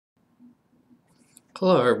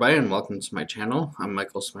Hello everybody and welcome to my channel. I'm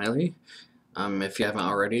Michael Smiley. If you haven't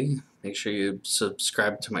already, make sure you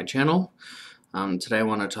subscribe to my channel. Today I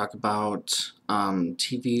want to talk about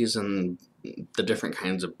TVs and the different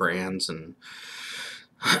kinds of brands and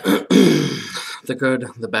the good,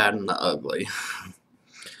 the bad, and the ugly.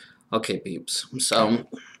 Okay, peeps. So,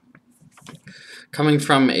 coming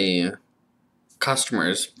from a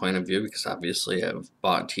customer's point of view, because obviously I've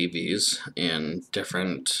bought TVs and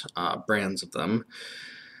different brands of them,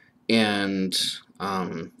 and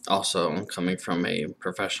also coming from a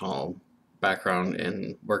professional background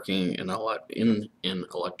in working in an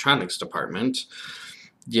electronics department,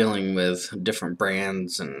 dealing with different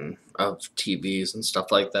brands and of TVs and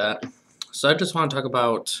stuff like that. So I just want to talk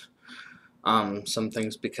about some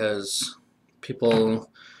things because people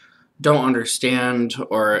don't understand,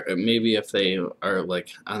 or maybe if they are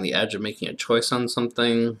like on the edge of making a choice on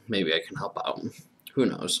something, maybe I can help out. Who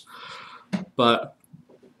knows? But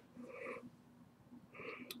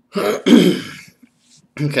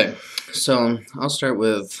okay, so I'll start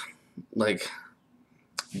with Vizio.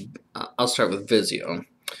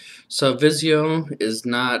 So Vizio is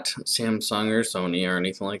not Samsung or Sony or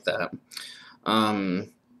anything like that.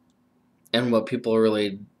 And what people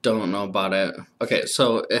really don't know about it, okay,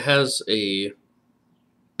 so it has a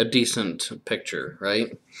decent picture,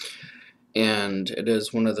 right? And it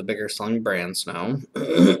is one of the bigger selling brands now.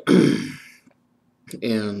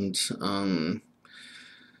 And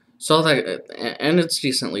so that, and it's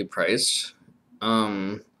decently priced.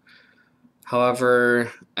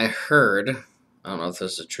 However, I heard, I don't know if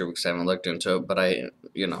this is true because I haven't looked into it, but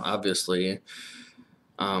obviously,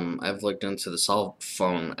 I've looked into the cell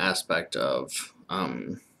phone aspect of,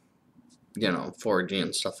 4G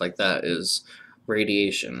and stuff like that, is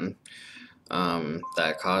radiation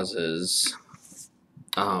that causes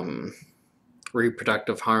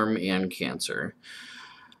reproductive harm and cancer.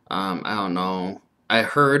 I don't know. I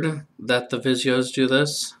heard that the Vizios do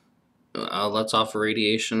this. Lets off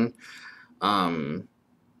radiation. But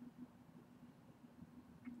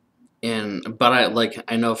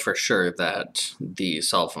I know for sure that the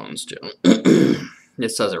cell phones do. It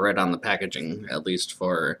says it right on the packaging, at least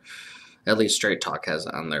Straight Talk has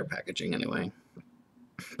it on their packaging anyway.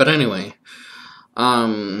 But anyway,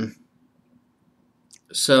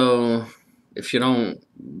 so if you don't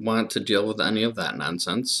want to deal with any of that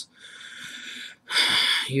nonsense,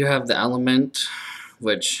 you have the Element,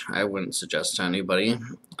 which I wouldn't suggest to anybody.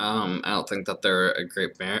 I don't think that they're a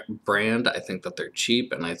great brand. I think that they're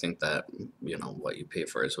cheap, and I think that, what you pay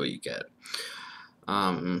for is what you get.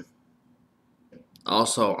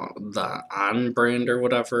 Also, the On brand or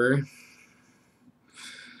whatever,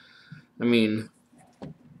 I mean,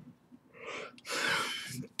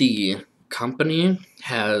 the company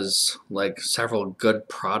has several good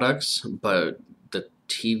products, but the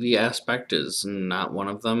TV aspect is not one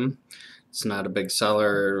of them. It's not a big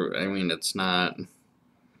seller. I mean, it's not,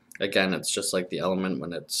 again, it's just like the Element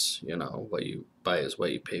when it's, what you buy is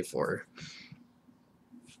what you pay for.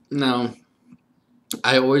 Now,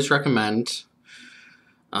 I always recommend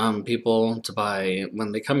people to buy,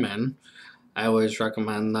 when they come in, I always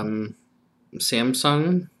recommend them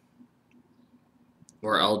Samsung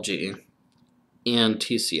or LG and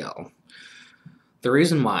TCL. The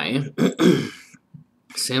reason why,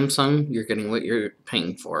 Samsung, you're getting what you're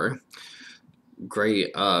paying for.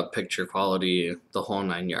 Great picture quality, the whole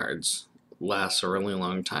 9 yards. Lasts a really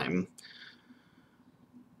long time.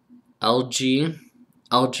 LG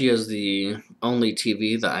is the only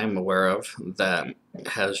TV that I'm aware of that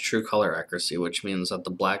has true color accuracy, which means that the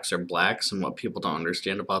blacks are blacks, and what people don't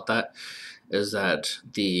understand about that is that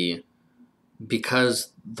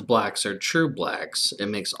because the blacks are true blacks, it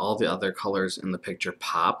makes all the other colors in the picture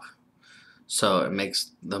pop. So it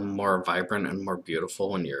makes them more vibrant and more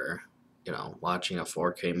beautiful when you're, watching a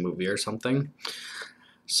 4K movie or something.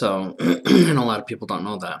 So, and a lot of people don't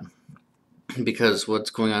know that. Because what's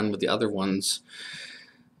going on with the other ones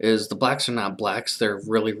is the blacks are not blacks. They're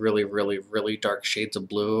really, really, really, really dark shades of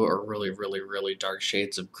blue, or really, really, really dark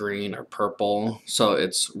shades of green or purple. So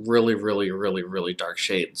it's really, really, really, really dark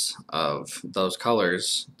shades of those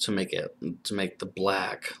colors to make the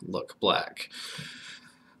black look black.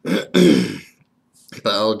 But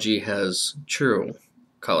LG has true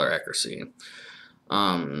color accuracy.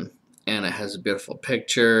 And it has a beautiful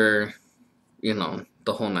picture, the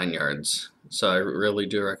whole 9 yards. So I really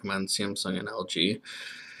do recommend Samsung and LG.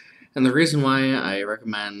 And the reason why I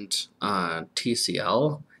recommend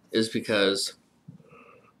TCL is because,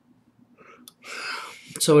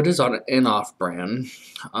 so it is an off-brand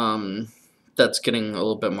that's getting a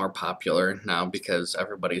little bit more popular now because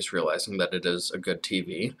everybody's realizing that it is a good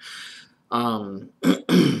TV.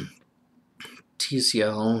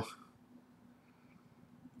 TCL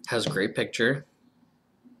has a great picture.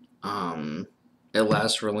 Um, it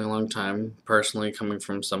lasts a really long time. Personally, coming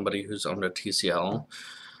from somebody who's owned a TCL,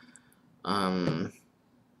 and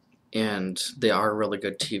they are really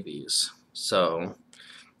good TVs. So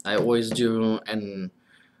I always do, and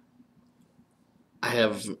I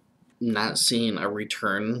have not seen a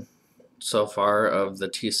return so far of the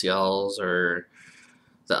TCLs or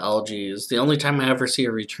the LGs. The only time I ever see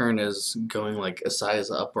a return is going like a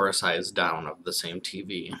size up or a size down of the same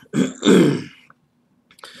TV.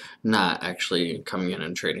 Not actually coming in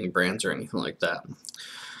and trading brands or anything like that.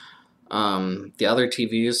 The other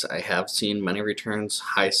TVs, I have seen many returns.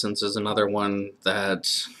 Hisense is another one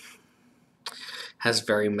that has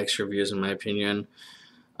very mixed reviews in my opinion.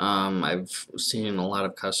 I've seen a lot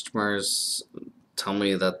of customers tell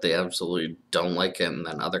me that they absolutely don't like it, and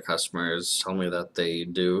then other customers tell me that they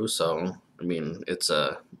do. So, I mean, it's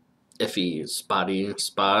a iffy, spotty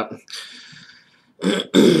spot.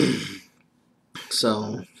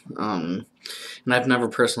 So, and I've never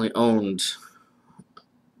personally owned.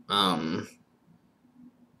 I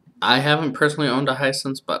haven't personally owned a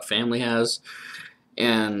Hisense, but family has,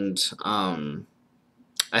 and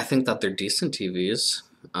I think that they're decent TVs.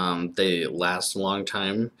 They last a long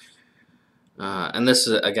time. And this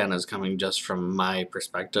is, again, is coming just from my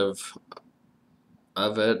perspective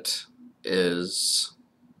of it, is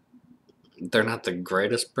they're not the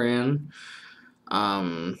greatest brand,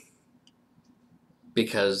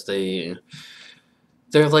 because they're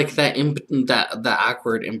like that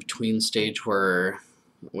awkward in between stage where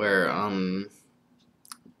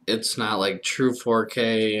it's not like true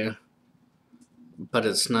 4K, but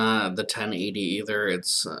it's not the 1080 either.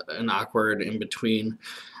 It's an awkward in between.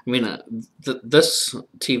 I mean, this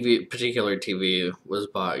particular TV was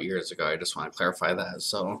bought years ago. I just want to clarify that.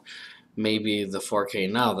 So maybe the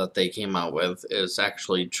 4K now that they came out with is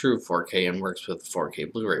actually true 4K and works with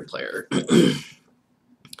 4K Blu-ray player.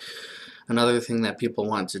 Another thing that people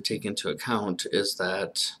want to take into account is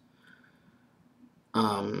that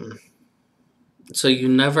so you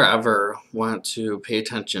never ever want to pay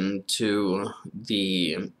attention to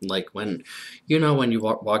the, like, when you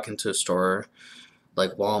walk into a store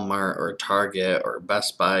like Walmart or Target or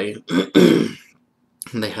Best Buy, and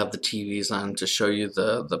they have the TVs on to show you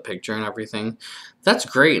the picture and everything. That's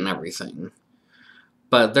great and everything.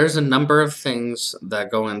 But there's a number of things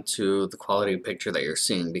that go into the quality of picture that you're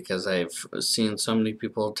seeing, because I've seen so many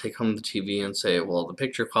people take home the TV and say, well, the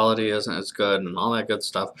picture quality isn't as good and all that good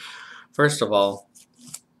stuff. First of all,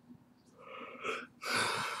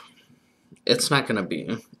 it's not going to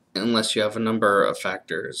be, unless you have a number of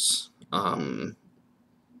factors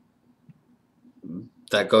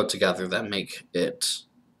that go together that make it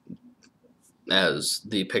as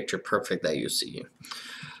the picture perfect that you see.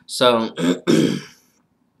 So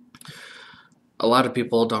a lot of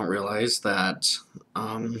people don't realize that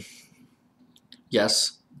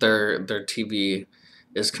yes, their TV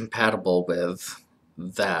is compatible with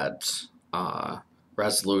that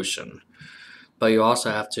resolution, but you also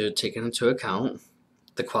have to take into account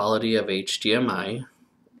the quality of HDMI,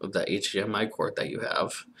 of the HDMI cord that you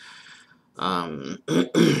have. And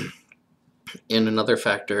another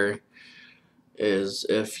factor is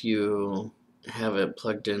if you have it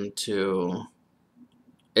plugged into,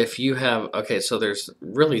 if you have, okay, so there's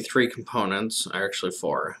really three components, or actually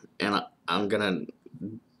four, and I'm gonna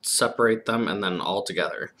separate them and then all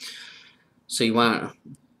together. So you want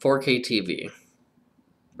 4K TV,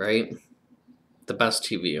 right? The best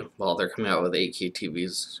TV. Well, they're coming out with 8K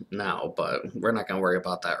TVs now, but we're not gonna worry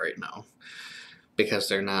about that right now, because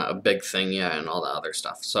they're not a big thing yet and all that other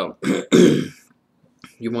stuff. So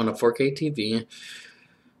you want a 4K TV.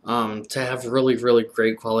 To have really, really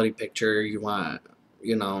great quality picture, you want,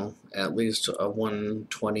 at least a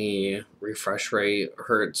 120 refresh rate,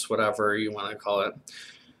 hertz, whatever you want to call it,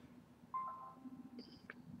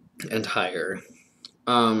 and higher.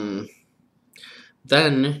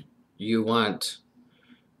 Then you want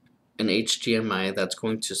an HDMI that's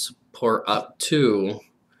going to support up to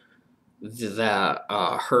that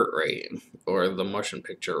hertz rate, or the motion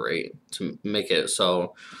picture rate, to make it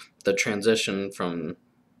so the transition from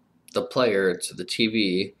the player to the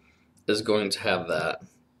TV is going to have that,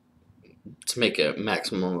 to make it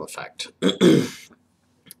maximum effect.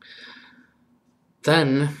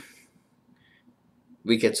 Then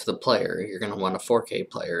we get to the player. You're going to want a 4K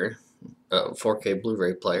player, a 4K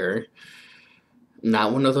Blu-ray player,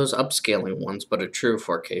 not one of those upscaling ones, but a true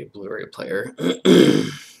 4K Blu-ray player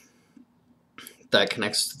that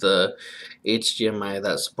connects to the HDMI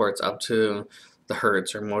that supports up to the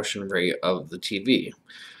hertz or motion rate of the TV.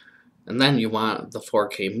 And then you want the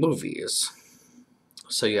 4K movies.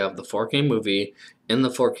 So you have the 4K movie in the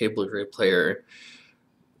 4K Blu-ray player.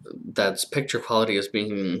 That's picture quality is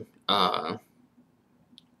being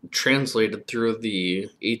translated through the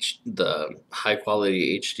high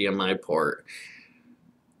quality HDMI port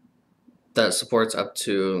that supports up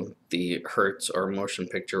to the hertz or motion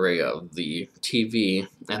picture rate of the TV,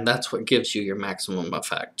 and that's what gives you your maximum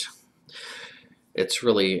effect. It's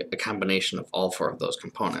really a combination of all four of those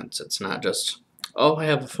components. It's not just, oh, I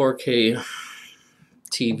have a 4K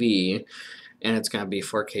TV and it's going to be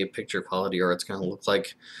 4K picture quality, or it's going to look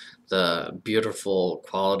like the beautiful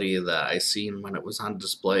quality that I seen when it was on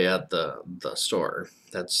display at the store.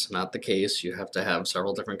 That's not the case. You have to have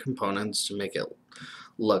several different components to make it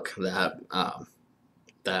look that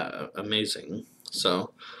amazing.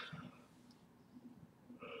 So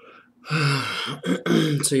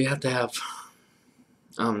so you have to have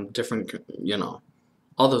different,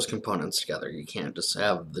 all those components together. You can't just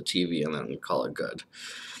have the TV and then call it good.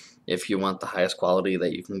 If you want the highest quality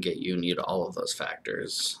that you can get, you need all of those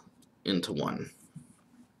factors into one.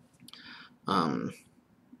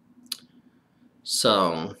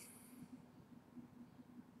 So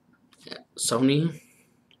yeah, Sony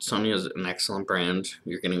is an excellent brand.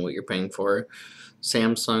 You're getting what you're paying for.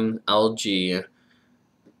 Samsung, LG,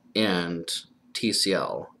 and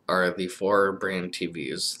TCL are the 4 brand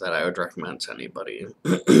TVs that I would recommend to anybody.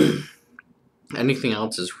 Anything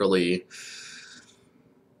else is really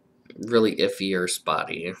iffy or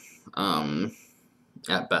spotty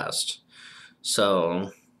at best.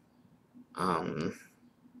 So again,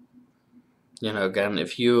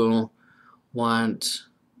 if you want,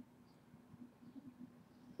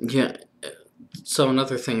 so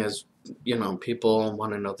another thing is, people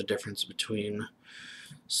want to know the difference between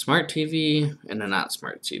smart TV and a not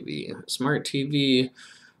smart TV. Smart TV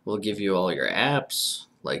will give you all your apps,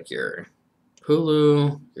 like your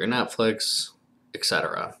Hulu, your Netflix,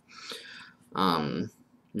 etc.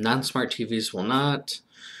 Non-smart TVs will not.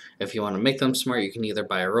 If you want to make them smart, you can either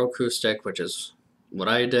buy a Roku stick, which is what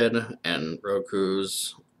I did, and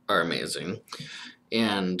Rokus are amazing.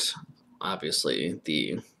 And obviously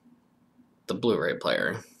the Blu-ray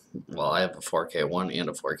player. Well, I have a 4K one and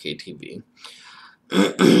a 4K TV.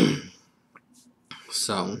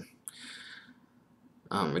 So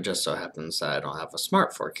it just so happens that I don't have a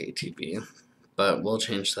smart 4K TV, but we'll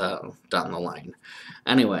change that down the line.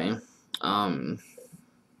 Anyway, I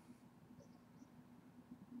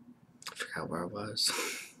forgot where I was.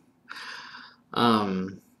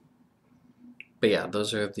 But yeah,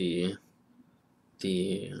 those are the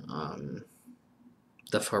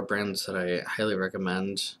 4 brands that I highly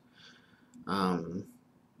recommend.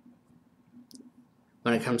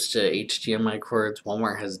 When it comes to HDMI cords,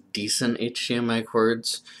 Walmart has decent HDMI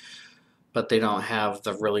cords, but they don't have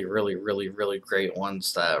the really great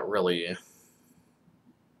ones that really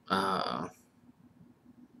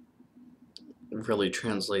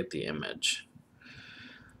translate the image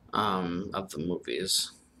of the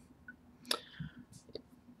movies.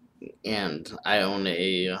 And I own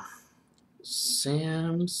a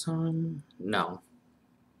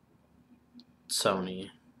Sony,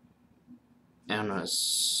 and a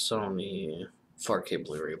Sony 4K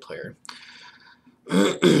Blu-ray player.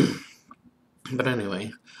 But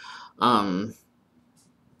anyway,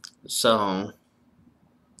 so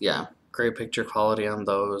yeah, great picture quality on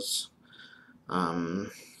those. And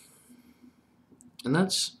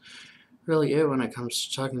that's really it when it comes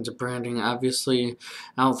to talking to branding. Obviously,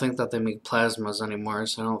 I don't think that they make plasmas anymore,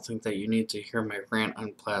 so I don't think that you need to hear my rant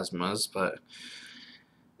on plasmas, but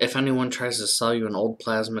if anyone tries to sell you an old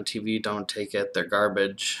plasma TV, don't take it. They're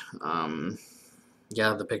garbage.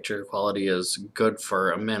 Yeah, the picture quality is good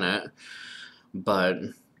for a minute, but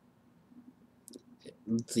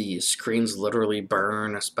the screens literally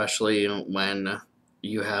burn, especially when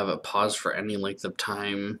you have a pause for any length of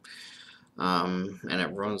time, and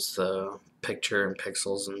it ruins the picture and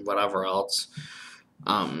pixels and whatever else.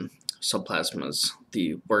 So plasma's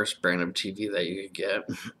the worst brand of TV that you could get.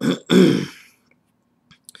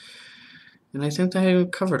 And I think I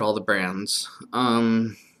covered all the brands.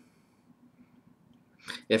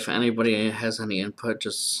 If anybody has any input,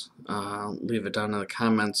 just leave it down in the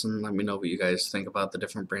comments and let me know what you guys think about the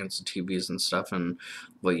different brands of TVs and stuff, and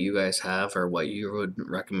what you guys have or what you would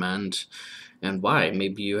recommend and why.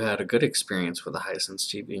 Maybe you had a good experience with a Hisense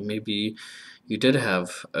TV. Maybe you did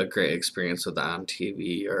have a great experience with the On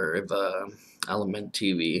TV or the Element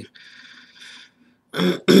TV.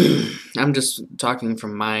 I'm just talking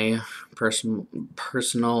from my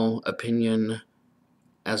personal opinion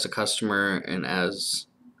as a customer and as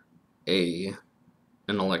an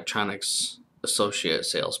electronics associate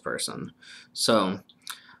salesperson. So,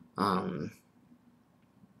 yeah.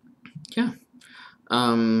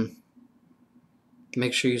 Um,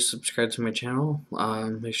 Make sure you subscribe to my channel.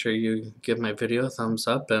 Make sure you give my video a thumbs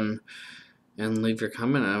up and leave your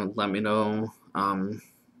comment and let me know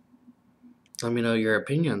your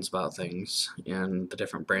opinions about things and the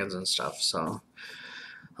different brands and stuff. So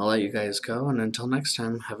I'll let you guys go, and until next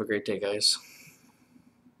time, have a great day, guys.